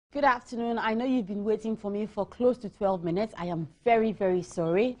Good afternoon. I know you've been waiting for me for close to 12 minutes. I am very, very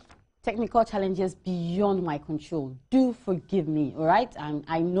sorry. Technical challenges beyond my control. Do forgive me, all right?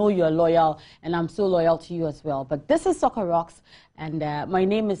 I know you're loyal, and I'm so loyal to you as well. But this is Soccer Rocks, and my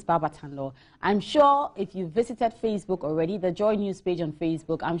name is Baba Tanlo. I'm sure if you visited Facebook already, the Joy News page on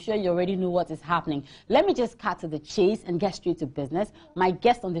Facebook, I'm sure you already know what is happening. Let me just cut to the chase and get straight to business. My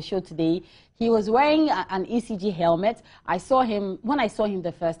guest on the show today, he was wearing an ECG helmet. I saw him, when I saw him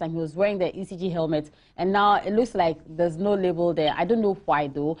the first time, he was wearing the ECG helmet, and now it looks like there's no label there. I don't know why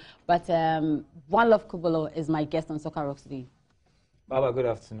though, but One Love Kubolo is my guest on Soccer Rocks today. Baba, good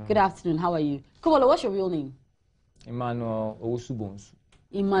afternoon. Good afternoon, how are you? Kubolo, what's your real name? Emmanuel Owusu Bonsu.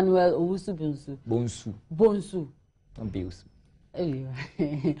 Emmanuel Owusu Bonsu. Bonsu. Bonsu. Not Bilsu.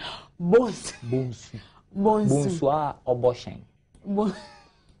 Bonsu. Bonsu. Bonsu. Bonsoir Oboshen.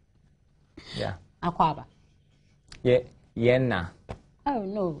 Yeah. Akwaba. Yeah. Yenna. Oh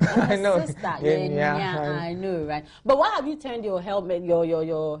no, I know. Sister. Yeah, I know, right? But why have you turned your helmet?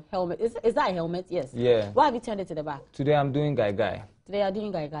 Your helmet is that a helmet? Yes. Yeah. Why have you turned it to the back? Today I'm doing Gai Gai. Today you're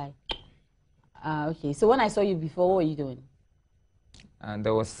doing Gai Gai. Okay. So when I saw you before, what were you doing? And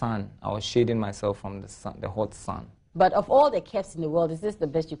there was sun. I was shading myself from the sun, the hot sun. But of all the caps in the world, is this the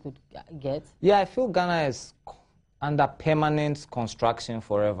best you could get? Yeah, I feel Ghana is under permanent construction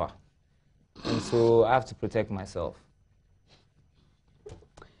forever, and so I have to protect myself.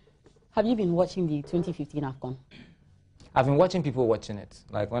 Have you been watching the 2015 AFCON? I've been watching people watching it.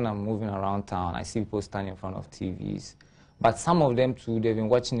 Like when I'm moving around town, I see people standing in front of TVs. But some of them too, they've been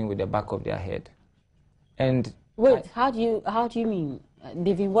watching it with the back of their head. And wait, how do you mean?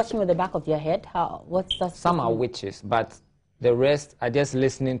 They've been watching with the back of their head? How? What's that? Some are witches, but the rest are just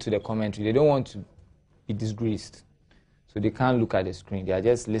listening to the commentary. They don't want to be disgraced, so they can't look at the screen. They are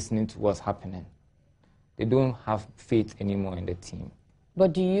just listening to what's happening. They don't have faith anymore in the team.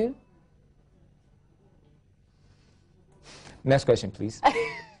 But do you? Next question, please.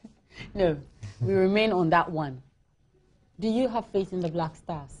 No, we remain on that one. Do you have faith in the Black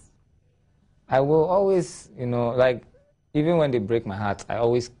Stars? I will always, like, even when they break my heart, I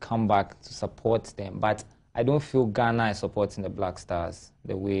always come back to support them. But I don't feel Ghana is supporting the Black Stars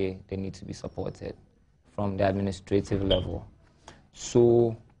the way they need to be supported from the administrative level.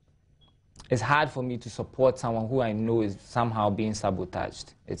 So it's hard for me to support someone who I know is somehow being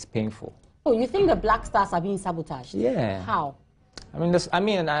sabotaged. It's painful. Oh, you think the Black Stars are being sabotaged? Yeah. How?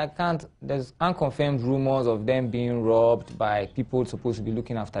 There's unconfirmed rumors of them being robbed by people supposed to be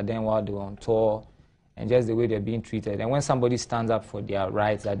looking after them while they were on tour, and just the way they're being treated. And when somebody stands up for their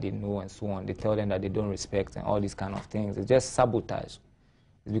rights that they know and so on, they tell them that they don't respect and all these kind of things. It's just sabotage.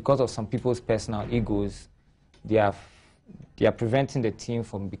 It's because of some people's personal egos. They are preventing the team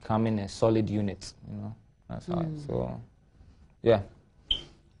from becoming a solid unit. That's how. So, yeah.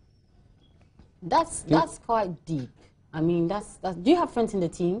 That's quite deep. I mean, that's. Do you have friends in the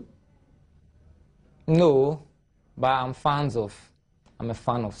team? No, but I'm a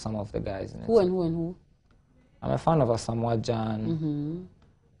fan of some of the guys in it. Who and who? I'm a fan of Asamoah Gyan.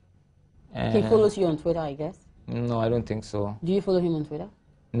 He follows you on Twitter, I guess? No, I don't think so. Do you follow him on Twitter?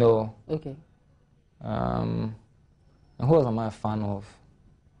 No. Okay. And who else am I a fan of?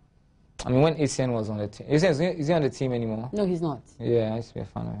 I mean, when ACN was on the team. Is he on the team anymore? No, he's not. Yeah, I used to be a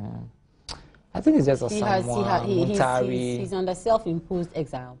fan of him. I think it's just Muntari. He's under self-imposed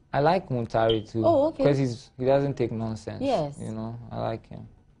exile. I like Muntari too. Oh, okay. Because he doesn't take nonsense. Yes. I like him.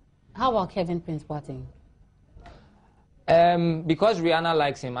 How about Kevin Prince Boateng? Because Rihanna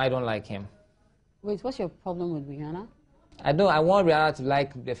likes him, I don't like him. Wait, what's your problem with Rihanna? I want Rihanna to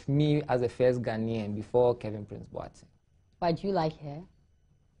like me as the first Ghanaian before Kevin Prince Boateng. Why, do you like her?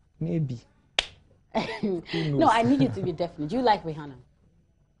 Maybe. No, I need you to be definite. Do you like Rihanna?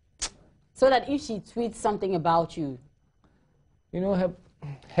 So that if she tweets something about you.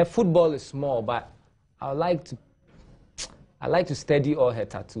 Her football is small, but I like to study all her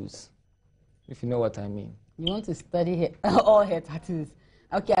tattoos, if you know what I mean. You want to study all her tattoos?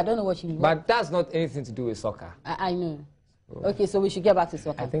 Okay, I don't know what you mean. But that's not anything to do with soccer. I know. So. Okay, so we should get back to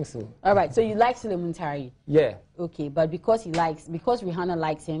soccer. I think so. All right, so you like Sule Muntari? Yeah. Okay, but because Rihanna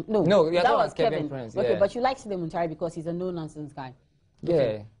likes him. No, that was Kevin Prince. Okay, but you like Sule Muntari because he's a no-nonsense guy.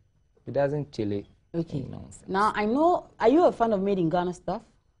 Okay. Yeah. He doesn't chill it. Okay. Now, I know, are you a fan of Made in Ghana stuff?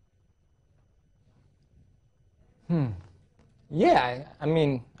 Yeah,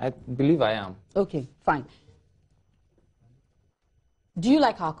 I believe I am. Okay, fine. Do you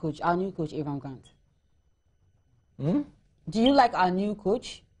like our new coach, Avram Grant? Do you like our new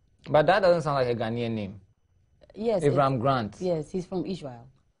coach? But that doesn't sound like a Ghanaian name. Yes. Avram Grant. Yes, he's from Israel.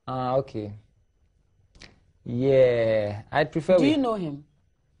 Okay. Yeah, I'd prefer... Do you know him?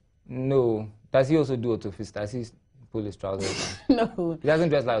 No. Does he also do autofista? Does he pull his trousers down? No. He doesn't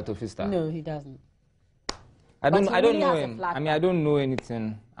dress like autofista? No, he doesn't. I don't really know has a him. flat I mean, I don't know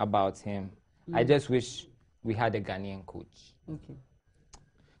anything about him. I just wish we had a Ghanaian coach. Okay.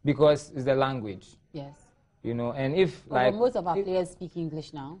 Because it's the language. Yes. You know, and if but most of our players speak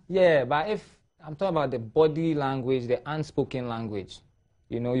English now. Yeah, but if I'm talking about the body language, the unspoken language,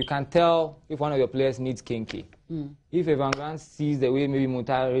 you know, you can tell if one of your players needs kinky. If Evan Grant sees the way maybe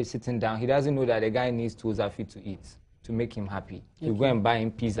Mutare is sitting down, he doesn't know that the guy needs Tozafi to eat to make him happy. You go and buy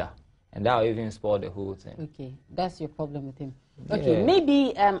him pizza, and that will even spoil the whole thing. Okay, that's your problem with him. Okay,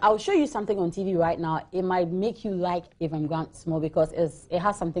 maybe I'll show you something on TV right now. It might make you like Evan Grant more because it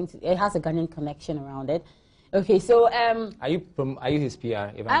has something. It has a Ghanaian connection around it. Okay, so are you his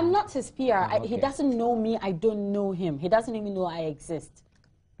PR? I'm not his PR. Okay. He doesn't know me. I don't know him. He doesn't even know I exist.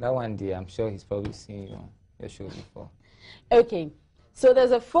 That one day, I'm sure he's probably seen you on your show before. Okay, so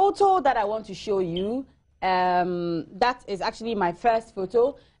there's a photo that I want to show you. That is actually my first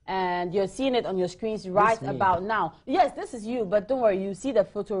photo, and you're seeing it on your screens right about now. Yes, this is you, but don't worry, you see the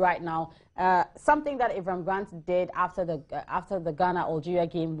photo right now. Something that Evan Grant did after the Ghana-Algeria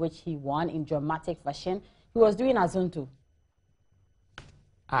game, which he won in dramatic fashion. He was doing Azuntu.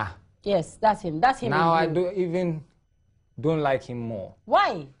 Ah. Yes, that's him. That's him. Now I don't like him more.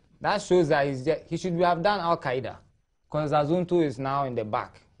 Why? That shows that he should have done Al Qaeda, because Azuntu is now in the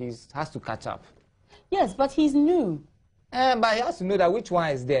back. He has to catch up. Yes, but he's new. But he has to know that which one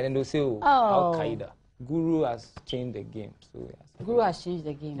is there, and they'll say, Al Qaeda. Guru has changed the game. So Guru has changed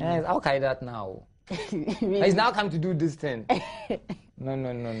the game. Yeah, it's Al Qaeda now. He's now come to do this thing.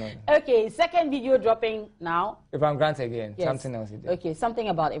 No. Okay, second video dropping now. Evan Grant again. Yes. Something else he did. Okay, something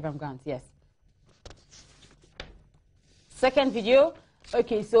about Evan Grant, yes. Second video.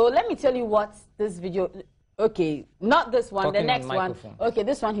 Okay, so let me tell you what this video... Okay, not this one, the next one. Okay,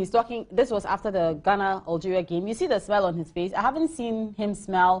 this one, he's talking... This was after the Ghana-Algeria game. You see the smile on his face. I haven't seen him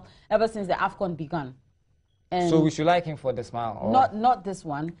smile ever since the AFCON began. And so we should like him for the smile? Or? Not this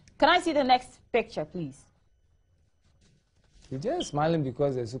one. Can I see the next picture, please? He's just smiling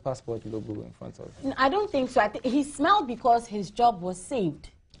because there's Super Sport logo in front of him. I don't think so. I think he smiled because his job was saved.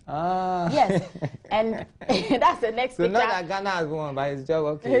 Ah. Yes. And that's the next picture. So not that Ghana has won, but his job,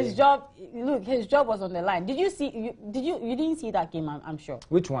 okay. His job, look, his job was on the line. Did you see, you didn't see that game, I'm sure.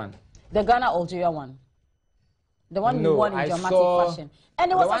 Which one? The Ghana-Algeria one. The one you won in dramatic fashion.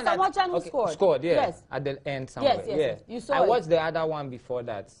 And it was a Samojan who scored. Scored, yeah. Yes. At the end somewhere. Yes. You saw I watched the other one before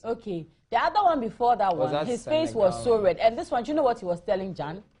that. Okay. The other one before that one, his face was so red. And this one, do you know what he was telling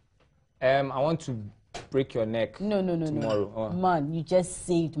Jan? I want to break your neck tomorrow. No. Man, you just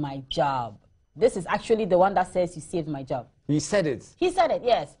saved my job. This is actually the one that says you saved my job. He said it? He said it,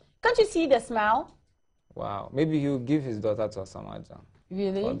 yes. Can't you see the smile? Wow. Maybe he'll give his daughter to Asamoah Gyan.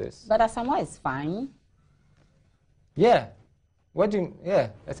 Really? For this. But Asamoah is fine. Yeah. I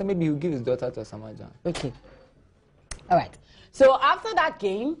said maybe he'll give his daughter to Asamoah Gyan. Okay. All right. So after that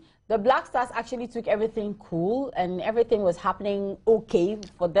game, the Black Stars actually took everything cool and everything was happening okay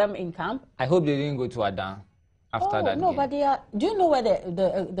for them in camp. I hope they didn't go to Adan after that no, game. But they are, do you know where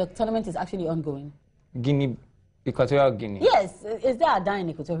the tournament is actually ongoing? Guinea, Equatorial Guinea. Yes. Is there Adan in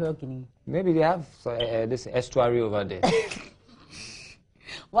Equatorial Guinea? Maybe they have this estuary over there.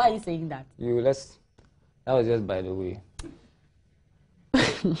 Why are you saying that? That was just by the way.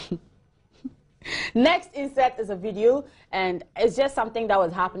 Next insert is a video, and it's just something that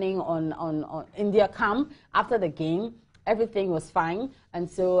was happening in their camp after the game. Everything was fine, and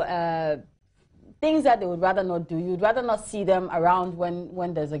so things that they would rather not do. You'd rather not see them around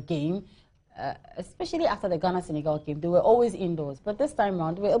when there's a game, especially after the Ghana-Senegal game. They were always indoors, but this time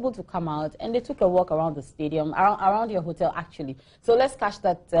around they were able to come out and they took a walk around the stadium, around your hotel actually. So let's catch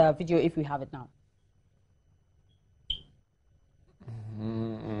that video if we have it now.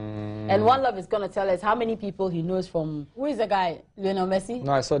 And One Love is going to tell us how many people he knows from... Who is the guy? Lionel Messi?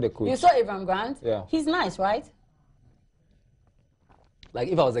 No, I saw the coach. You saw Evan Grant? Yeah. He's nice, right? Like,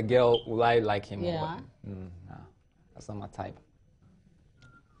 if I was a girl, would I like him? Yeah. Nah, that's not my type.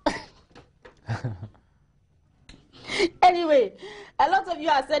 Anyway, a lot of you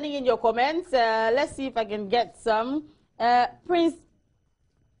are sending in your comments. Let's see if I can get some. Prince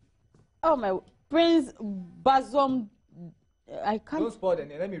Bazom... I can't... Don't spoil the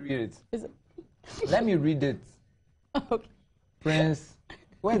name. Let me read it. Let me read it. Okay. Prince...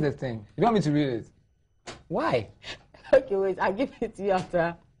 Where's the thing? You want me to read it? Why? Okay, wait. I'll give it to you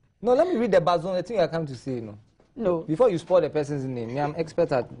after. No, let me read the Bazon. The thing I come to say, No. Before you spoil the person's name, I'm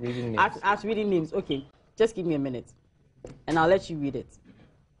expert at reading names. At reading names. Okay. Just give me a minute. And I'll let you read it.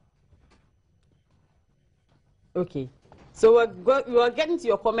 Okay. So we're getting to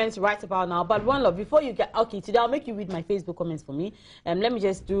your comments right about now. But one love, before you get, okay, today I'll make you read my Facebook comments for me. Let me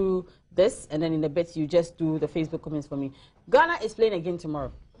just do this, and then in a bit you just do the Facebook comments for me. Ghana is playing again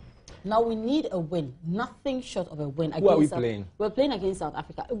tomorrow. Now we need a win, nothing short of a win. Who are we playing? We're playing against South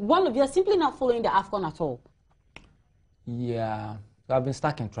Africa. One of you are simply not following the AFCON at all. Yeah, so I've been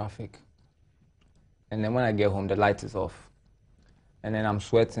stuck in traffic. And then when I get home, the light is off. And then I'm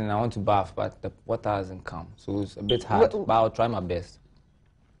sweating, I want to bath, but the water hasn't come. So it's a bit hard, but I'll try my best.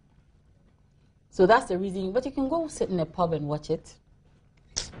 So that's the reason, but you can go sit in a pub and watch it.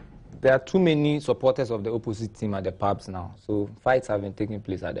 There are too many supporters of the opposite team at the pubs now. So fights have been taking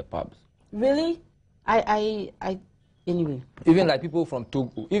place at the pubs. Really? Anyway. Even like people from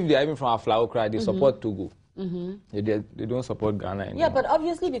Togo, if they're even from Aflaokra, they support Togo. They don't support Ghana anymore. Yeah, but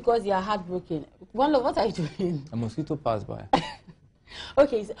obviously because they are heartbroken. One love, what are you doing? A mosquito passed by.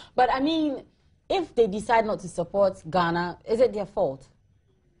 Okay, so, but I mean, if they decide not to support Ghana, is it their fault?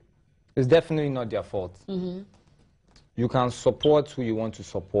 It's definitely not their fault. You can support who you want to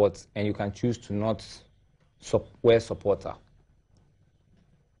support, and you can choose to not wear supporter.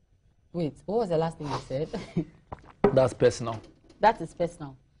 Wait, what was the last thing you said? That's personal. That is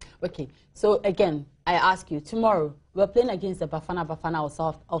personal. Okay, so again, I ask you, tomorrow, we're playing against the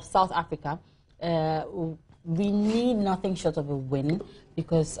Bafana of South Africa. We need nothing short of a win,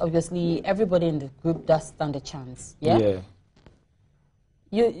 because obviously everybody in the group does stand a chance. Yeah?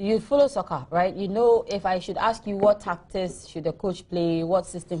 You follow soccer, right? You know, if I should ask you what tactics should the coach play, what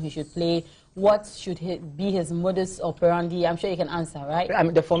system he should play, what should be his modus operandi, I'm sure you can answer, right? I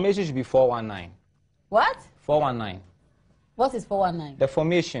mean, the formation should be 4-1-9. What? 4-1-9. What is 4-1-9? The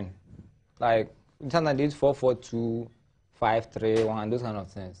formation. Like, sometimes they use 4-4-2, 5-3-1, those kind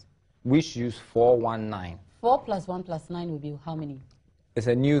of things. We should use 4-1-9. 4 plus 1 plus 9 will be how many? It's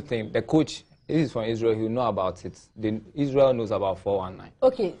a new thing. The coach, this is from Israel, he'll know about it. Israel knows about 4-1-9.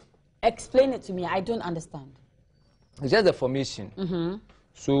 Okay, explain it to me. I don't understand. It's just the formation.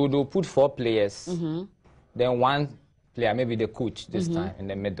 So they'll put 4 players, then 1 player, maybe the coach this time, in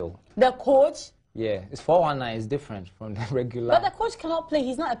the middle. The coach? Yeah, it's 4-1-9. It's different from the regular. But the coach cannot play.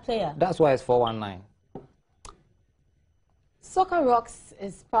 He's not a player. That's why it's 4-1-9. Soccer Rocks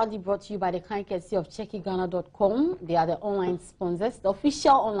is proudly brought to you by the kind courtesy of CheckItGhana.com. They are the online sponsors, the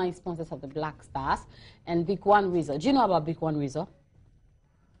official online sponsors of the Black Stars, and Big One Razor. Do you know about Big One Razor?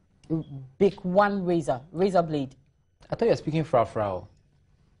 Big One Razor, razor blade. I thought you were speaking Frau.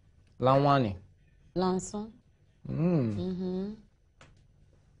 Lanwani. Lanson.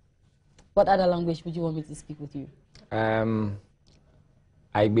 What other language would you want me to speak with you?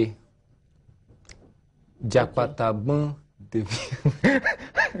 Aigbe. Japatabun.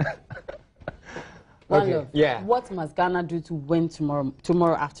 Okay. Yeah. What must Ghana do to win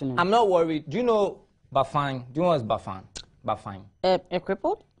tomorrow afternoon? I'm not worried. Do you know Bafang? Do you know what's Bafang? Bafang. A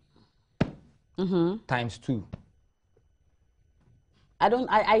crippled? Times 2. I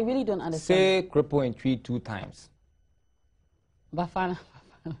really don't understand. Say cripple in 3 2 times. Bafana.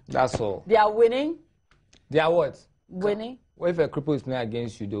 That's all. They are winning? They are what? Winning? What if a cripple is playing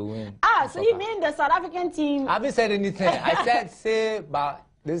against you, they'll win? So you mean the South African team? I haven't said anything. I said say about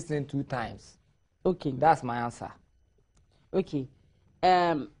this thing 2 times. Okay. That's my answer. Okay.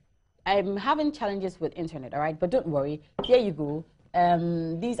 I'm having challenges with internet, all right? But don't worry. Here you go.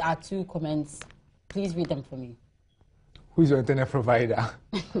 These are 2 comments. Please read them for me. Who's your internet provider?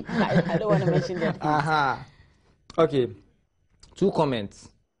 I don't want to mention that. Okay. 2 comments.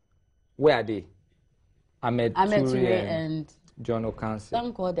 Where are they? Ahmed Toure and John Okansi.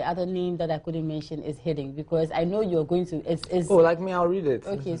 Thank God the other name that I couldn't mention is hidden, because I know you're going to... Oh, like me, I'll read it.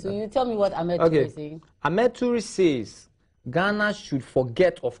 Okay, so you tell me what Ahmed Toure is saying. Ahmed Toure says, Ghana should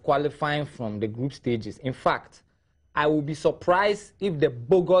forget of qualifying from the group stages. In fact, I will be surprised if the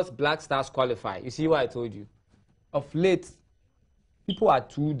bogus Black Stars qualify. You see what I told you? Of late, people are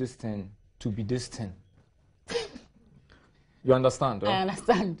too distant to be distant. You understand? Right? I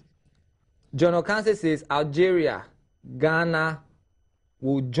understand. John Okansi says Algeria, Ghana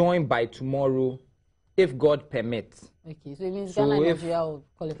will join by tomorrow if God permits. Okay, so it means Ghana and Algeria will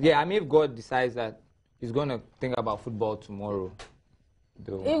qualify. Yeah, I mean, if God decides that he's going to think about football tomorrow.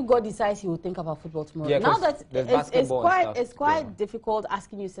 Though. If God decides he will think about football tomorrow. Yeah, now that it's quite yeah. difficult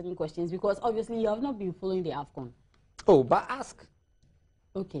asking you certain questions, because obviously you have not been following the AFCON. Oh, but ask.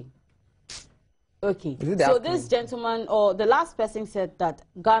 Okay. Okay, so this gentleman, or the last person, said that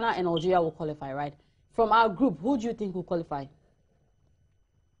Ghana and Algeria will qualify, right? From our group, who do you think will qualify?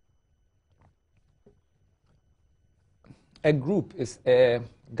 A group is a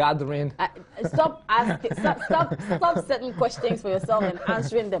gathering. Stop asking, stop setting questions for yourself and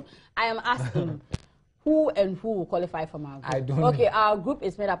answering them. I am asking, Who and who will qualify from our group? I don't Okay, know. Our group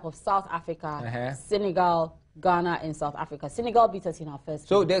is made up of South Africa, Senegal, Ghana, and South Africa. Senegal beat us in our first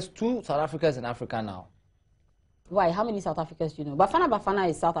So game. there's 2 South Africans in Africa now. Why? How many South Africans do you know? Bafana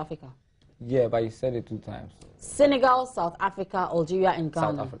is South Africa. Yeah, but you said it 2 times. Senegal, South Africa, Algeria, and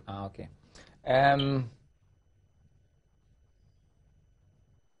Ghana. South Africa. Ah, okay.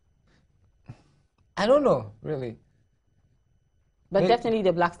 I don't know, really. But definitely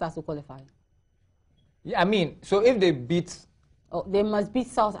the Black Stars will qualify. Yeah, I mean, so if they beat... Oh, they must beat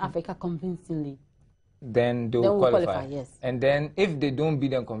South Africa convincingly. Then they will qualify. Yes. And then if they don't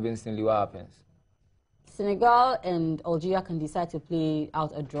beat them convincingly, what happens? Senegal and Algeria can decide to play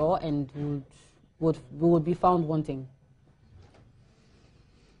out a draw and would be found wanting.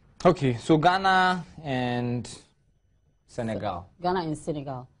 Okay, so Ghana and Senegal. Ghana and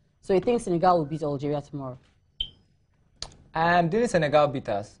Senegal. So you think Senegal will beat Algeria tomorrow? Didn't Senegal beat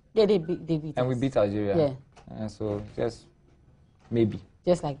us? Yeah, they beat us. And we beat Algeria. Yeah. So just maybe.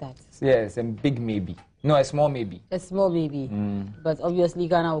 Just like that. Yeah, it's a big maybe. No, a small maybe. A small maybe. But obviously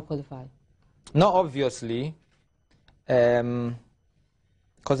Ghana will qualify. Not obviously, because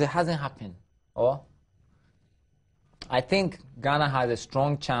it hasn't happened. Or I think Ghana has a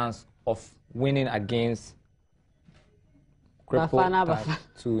strong chance of winning against Bafana.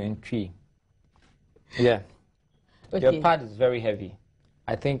 2 and 3. Yeah. Okay. Your pad is very heavy.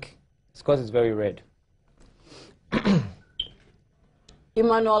 I think it's because it's very red.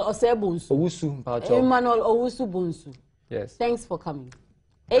 Emmanuel Osebunsu. Owusu Mpaucho. Emmanuel Owusu Bunsu. Yes. Thanks for coming.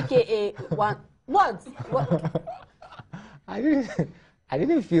 AKA one. What? I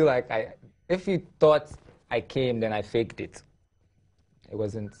didn't feel like if you thought I came, then I faked it. It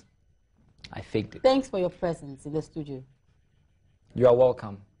wasn't. I faked it. Thanks for your presence in the studio. You are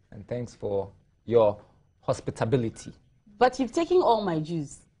welcome. And thanks for your hospitality. But you've taken all my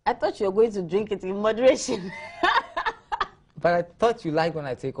juice. I thought you were going to drink it in moderation. But I thought you liked when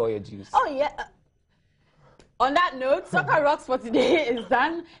I take all your juice. Oh, yeah. On that note, Soccer Rocks for today is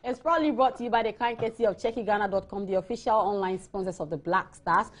done. It's probably brought to you by the kind courtesy of CheckYGhana.com, the official online sponsors of the Black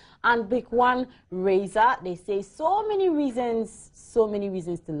Stars, and Big One Razor. They say so many reasons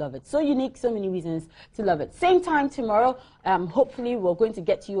to love it. So unique, so many reasons to love it. Same time tomorrow. Hopefully, we're going to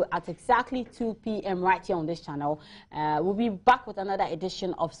get to you at exactly 2 p.m. right here on this channel. We'll be back with another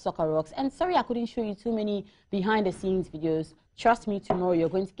edition of Soccer Rocks. And sorry I couldn't show you too many behind-the-scenes videos. Trust me, tomorrow you're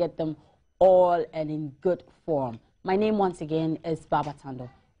going to get them all and in good form. My name once again is Baba Tando.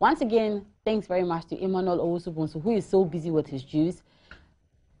 Once again, thanks very much to Emmanuel Owusu-Bonsu, who is so busy with his juice.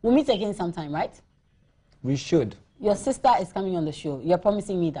 We'll meet again sometime, right? We should. Your sister is coming on the show. You're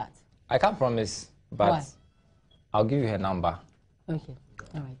promising me that. I can't promise, but Why? I'll give you her number. Okay.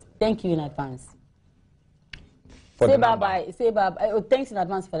 All right. Thank you in advance. For say the bye-bye. Say bye-bye. Oh, thanks in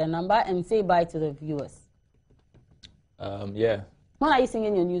advance for the number and say bye to the viewers. Yeah. When are you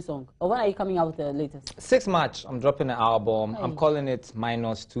singing your new song? Or when are you coming out with the latest? 6 March, I'm dropping an album. Hey. I'm calling it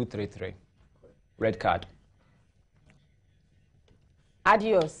 -233. Red card.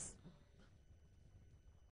 Adios.